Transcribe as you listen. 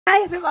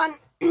Hi everyone.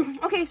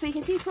 Okay, so you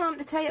can see from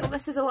the title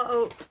this is a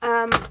little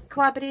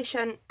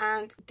collaboration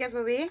and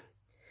giveaway.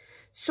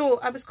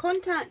 So I was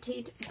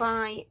contacted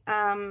by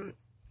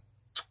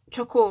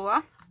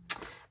Chalkola.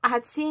 I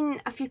had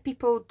seen a few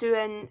people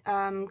doing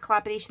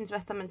collaborations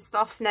with them and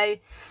stuff. Now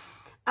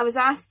I was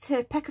asked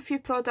to pick a few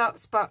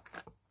products, but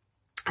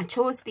I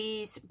chose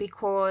these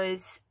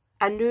because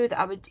I knew that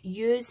I would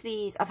use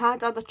these. I've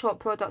had other chalk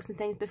products and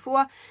things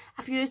before.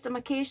 I've used them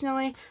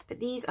occasionally,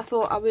 but these I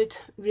thought I would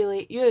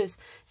really use.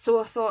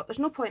 So I thought there's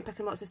no point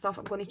picking lots of stuff.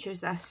 I'm going to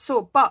choose this.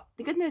 So, but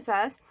the good news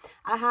is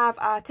I have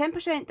a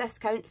 10%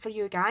 discount for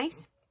you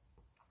guys.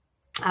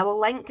 I will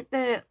link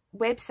the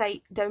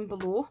website down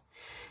below.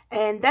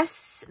 And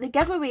the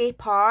giveaway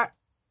part,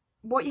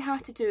 what you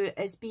have to do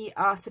is be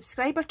a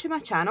subscriber to my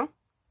channel.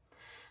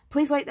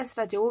 Please like this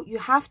video. You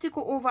have to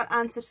go over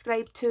and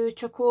subscribe to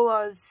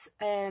Chalkola's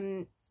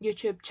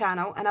YouTube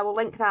channel, and I will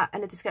link that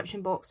in the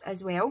description box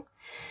as well.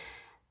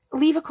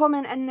 Leave a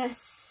comment in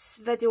this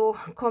video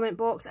comment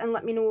box and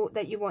let me know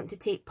that you want to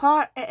take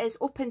part. It is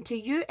open to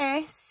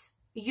US,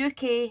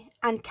 UK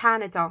and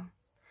Canada.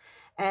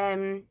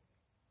 And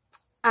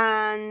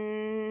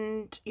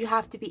you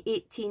have to be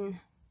 18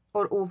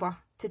 or over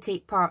to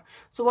take part.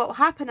 So what will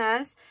happen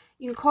is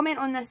you can comment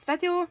on this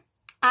video.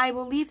 I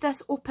will leave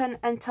this open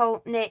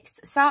until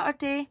next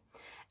Saturday,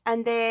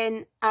 and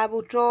then I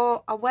will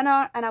draw a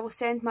winner and I will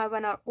send my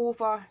winner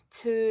over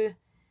to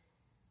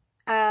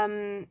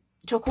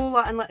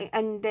Chalkola,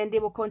 and then they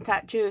will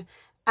contact you.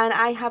 And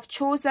I have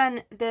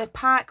chosen the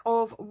pack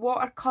of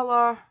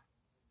watercolour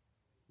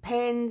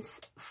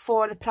pens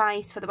for the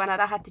prize for the winner.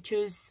 I had to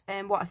choose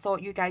what I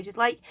thought you guys would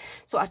like,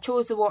 so I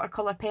chose the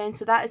watercolour pen.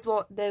 So that is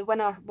what the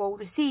winner will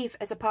receive,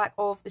 is a pack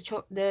of the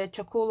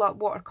Chalkola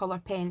watercolour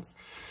pens.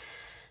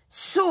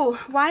 So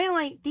why I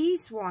like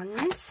these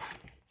ones,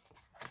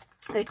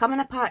 they come in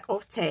a pack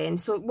of 10,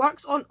 so it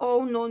works on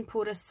all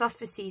non-porous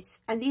surfaces,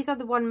 and these are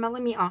the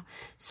 1mm.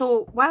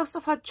 So whilst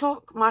I've had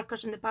chalk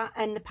markers in the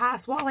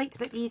past, what I liked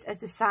about these is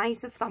the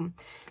size of them,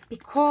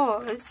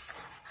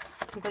 because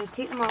I'm going to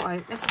take them all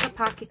out. This is a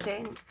pack of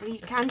 10. You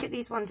can get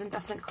these ones in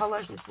different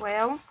colours as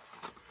well.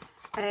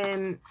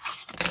 And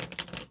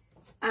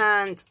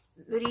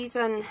the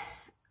reason,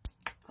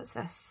 what's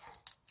this?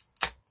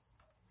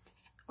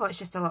 Oh, it's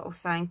just a little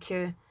thank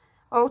you.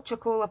 All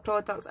Chalkola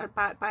products are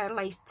backed by a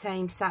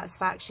lifetime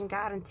satisfaction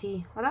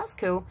guarantee. Well, that's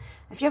cool.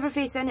 If you ever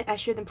face any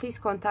issue, then please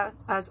contact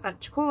us at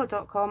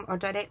chalkola.com or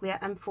directly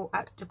at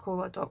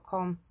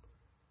info@chalkola.com.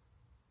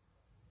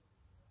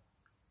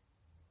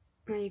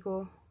 There you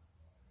go.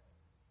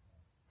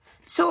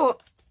 So,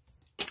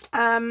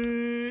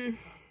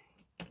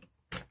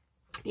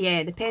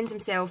 yeah, the pens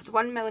themselves, the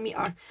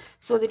 1mm.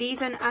 So the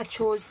reason I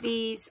chose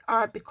these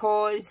are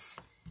because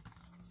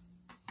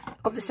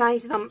of the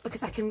size of them,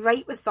 because I can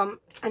write with them.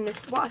 And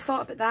what I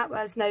thought about that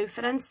was, now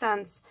for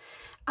instance,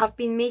 I've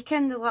been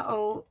making the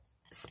little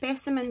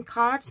specimen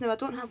cards. Now I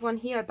don't have one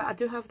here, but I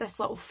do have this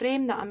little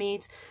frame that I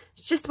made.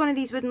 It's just one of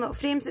these wooden little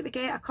frames that we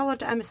get. I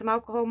coloured it in with some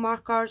alcohol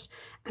markers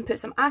and put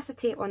some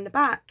acetate on the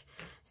back.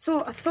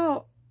 So I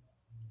thought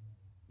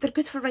they're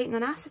good for writing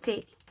on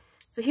acetate.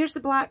 So here's the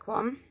black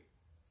one.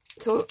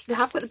 So they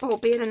have got the ball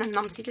bearing in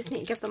them, so you just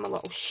need to give them a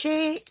little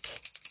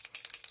shake.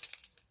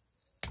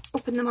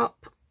 Open them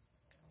up.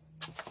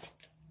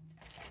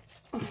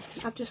 Oh,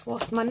 I've just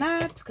lost my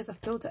nib because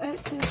I've pulled it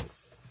out too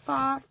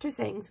far. 2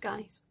 seconds,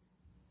 guys.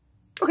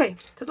 Okay,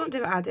 so don't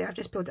do what I do, I've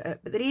just pulled it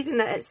out. But the reason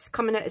that it's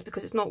coming out is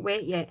because it's not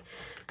wet yet.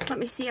 Let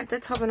me see, I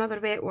did have another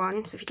wet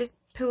one. So if you just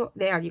pull up,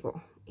 there you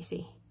go, you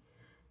see.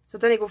 So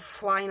don't go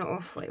flying it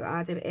off like what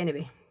I do, but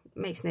anyway, it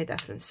makes no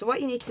difference. So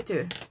what you need to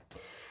do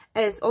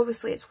is,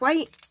 obviously it's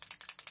white,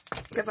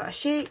 give it a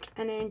shake,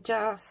 and then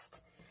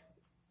just,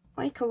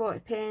 like a lot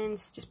of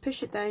pens, just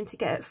push it down to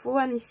get it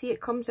flowing. You see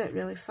it comes out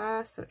really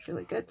fast, so it's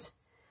really good.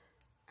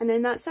 And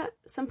then that's it,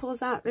 simple as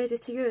that, ready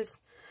to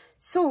use.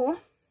 So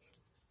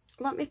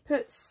let me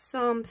put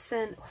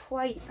something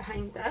white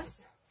behind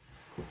this,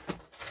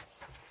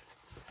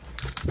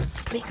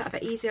 make it a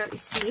bit easier to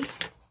see.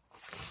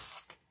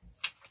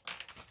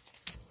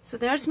 So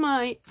there's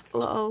my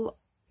little,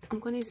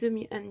 I'm going to zoom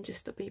you in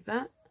just a wee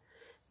bit,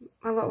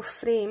 my little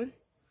frame,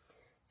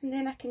 and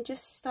then I can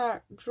just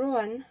start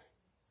drawing,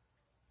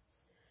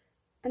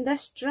 and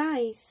this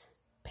dries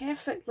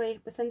perfectly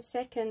within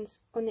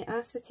seconds on the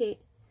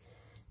acetate.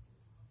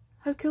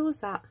 How cool is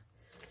that?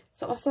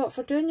 So I thought,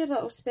 for doing your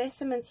little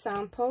specimen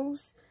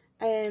samples,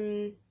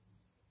 it's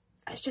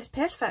just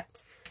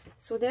perfect.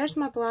 So there's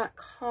my black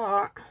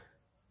heart.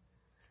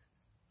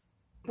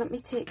 Let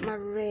me take my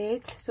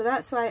red. So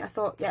that's why I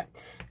thought, yeah.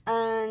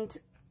 And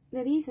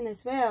the reason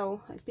as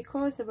well is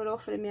because they were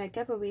offering me a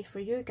giveaway for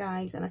you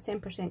guys and a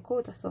 10%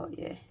 code. I thought,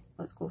 yeah,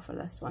 let's go for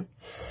this one.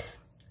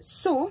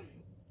 So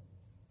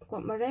I've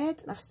got my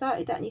red and I've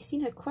started that, and you've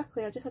seen how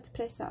quickly I just had to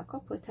press that a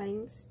couple of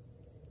times.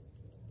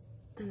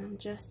 And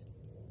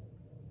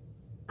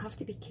I have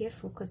to be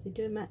careful because they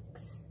do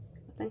mix.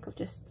 I think I've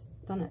just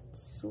done it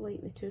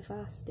slightly too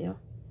fast there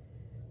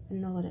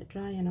and not let it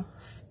dry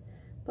enough.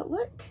 But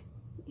look,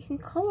 you can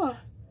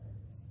colour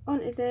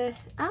onto the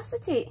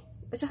acetate,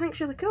 which I think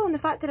is really cool, and the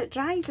fact that it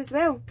dries as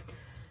well.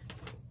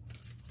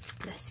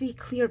 This wee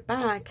clear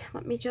bag,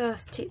 let me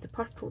just take the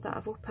purple that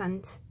I've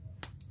opened,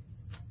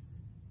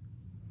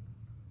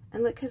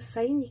 and look how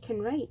fine you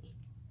can write.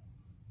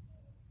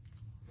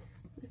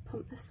 Let me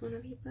pump this one a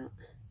wee bit.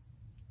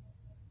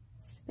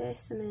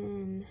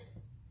 Specimen.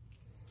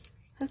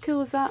 How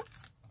cool is that?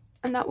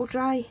 And that will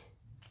dry.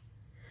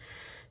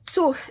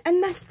 So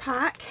in this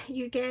pack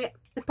you get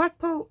the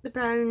purple, the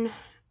brown,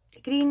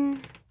 the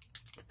green,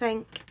 the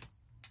pink,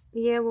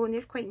 the yellow, and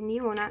they're quite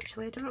neon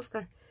actually. I don't know if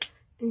they're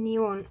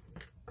neon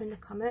when they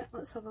come out.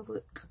 Let's have a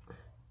look.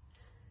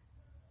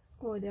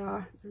 Oh, they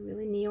are. They're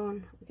really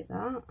neon. Look at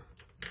that.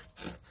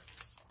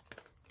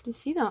 Can you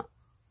see that?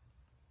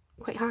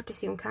 Quite hard to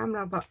see on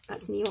camera, but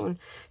that's neon.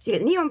 So you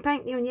get the neon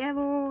pink, neon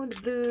yellow,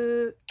 the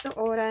blue, the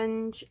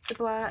orange, the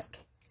black.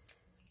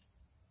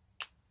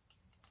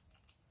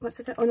 What's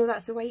it? Oh no,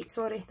 that's the white,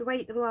 sorry. The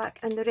white, the black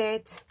and the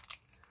red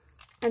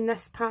in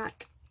this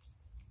pack.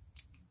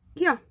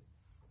 Yeah.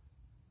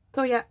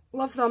 So yeah,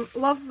 love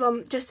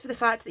them just for the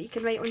fact that you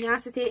can write on the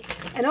acetate.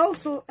 And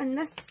also in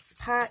this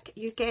pack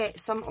you get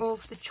some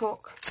of the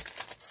chalk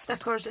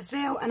stickers as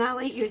well, and I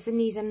like using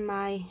these in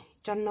my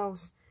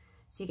journals.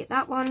 So you get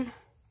that one,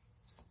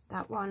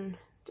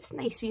 just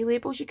nice wee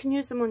labels. You can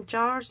use them on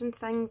jars and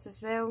things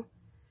as well.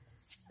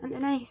 Aren't they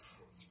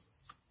nice?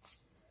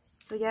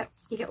 So yeah,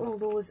 you get all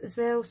those as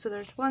well. So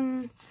there's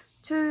 1,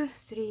 2,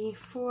 3,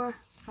 4,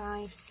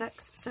 5,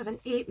 6, 7,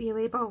 8 wee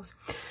labels.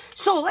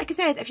 So like I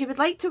said, if you would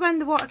like to win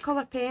the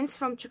watercolour pens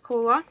from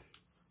Chalkola,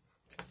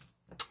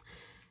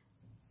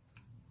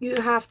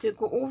 you have to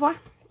go over,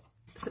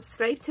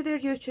 subscribe to their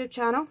YouTube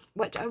channel,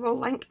 which I will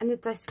link in the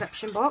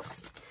description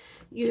box.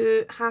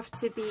 You have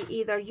to be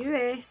either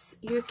US,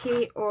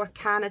 UK or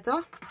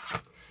Canada.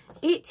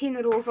 18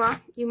 or over.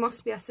 You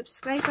must be a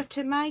subscriber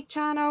to my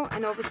channel,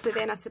 and obviously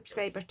then a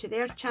subscriber to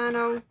their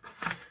channel.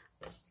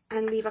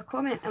 And leave a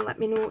comment and let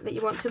me know that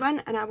you want to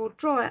win, and I will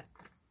draw it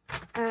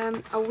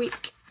a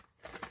week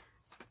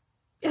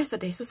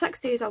yesterday, so 6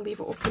 days I'll leave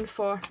it open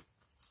for.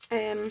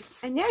 And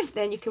yeah,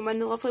 then you can win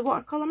the lovely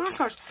watercolour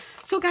markers.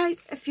 So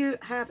guys, if you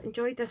have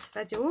enjoyed this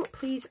video,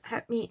 please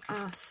hit me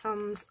a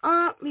thumbs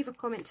up, leave a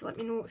comment to let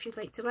me know if you'd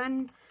like to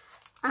win,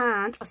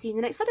 and I'll see you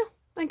in the next video.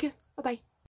 Thank you, bye bye.